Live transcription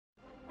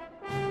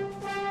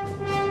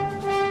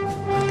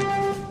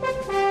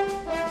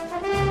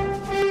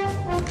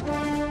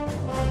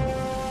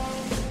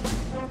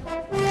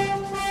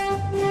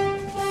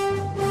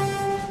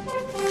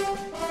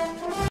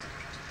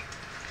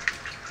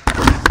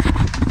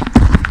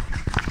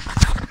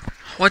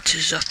What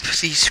is up,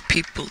 these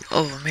people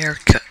of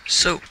America?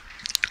 So,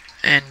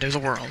 and the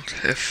world,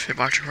 if you're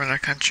watching from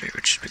that country,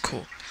 which would be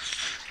cool.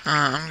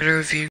 I'm gonna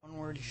review one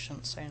word you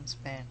shouldn't say in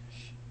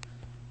Spanish.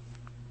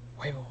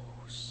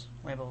 Huevos.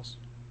 Huevos.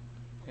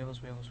 Huevos,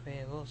 huevos,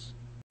 huevos.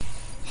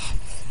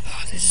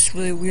 Oh, there's this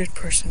really weird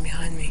person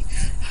behind me.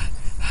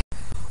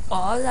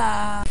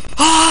 Hola.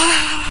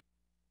 Ah!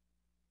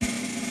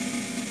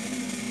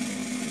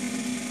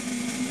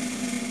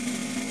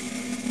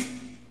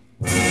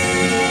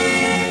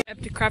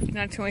 Crafty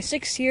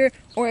 926 here,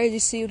 or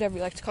ADC, whatever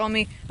you like to call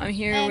me. I'm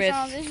here with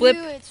Flip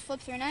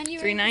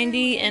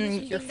 390,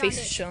 and your face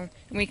is shown.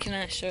 And we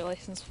cannot show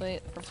license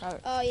plate for private.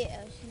 Oh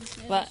yeah.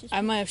 But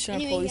I might have shown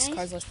a police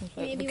car's license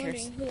plate. Who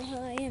cares? Who the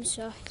hell I am?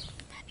 So.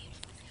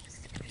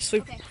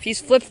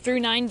 He's Flip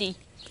 390.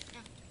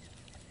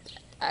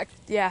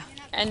 Yeah,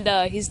 and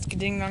he's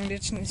getting wrong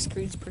ditch in the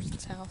Scrooge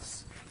person's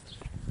house.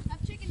 Stop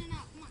chickening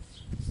out. Come on.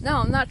 No,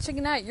 I'm not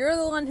chickening out. You're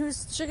the one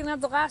who's chickening out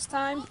the last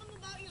time.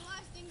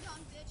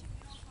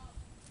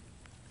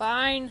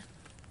 Fine.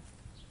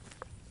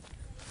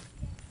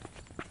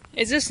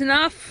 Is this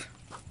enough?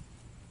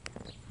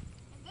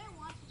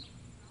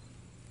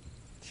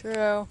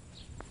 True.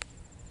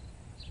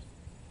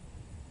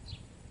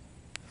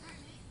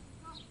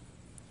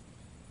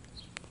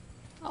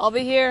 I'll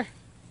be here.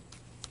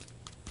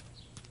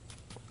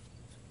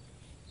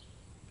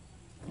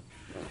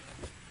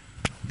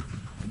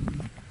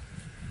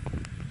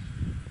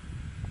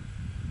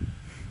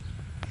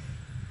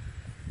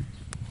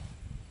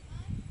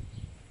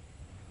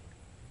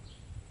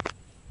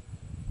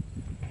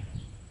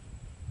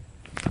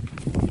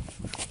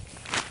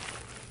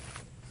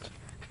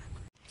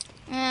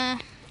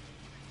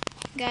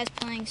 Guy's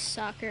playing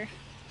soccer.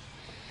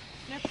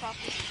 No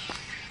problem.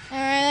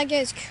 Alright, that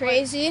guy's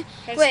crazy.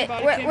 Wait,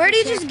 where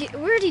did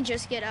he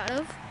just get out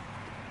of?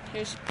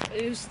 There's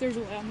a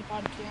way on the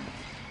bottom cam.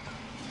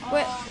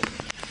 Wait.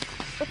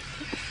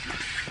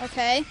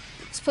 Okay.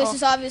 This place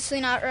is obviously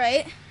not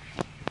right.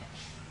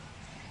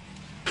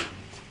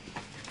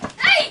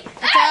 Hey!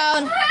 Get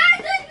down. I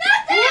did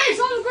nothing!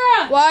 On the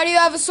ground! Why do you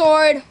have a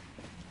sword?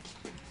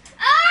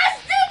 I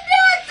did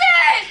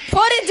nothing!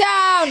 Put it down!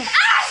 I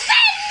did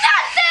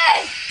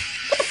nothing!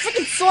 Put the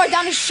freaking sword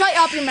down and shut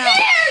up your mouth.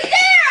 Here!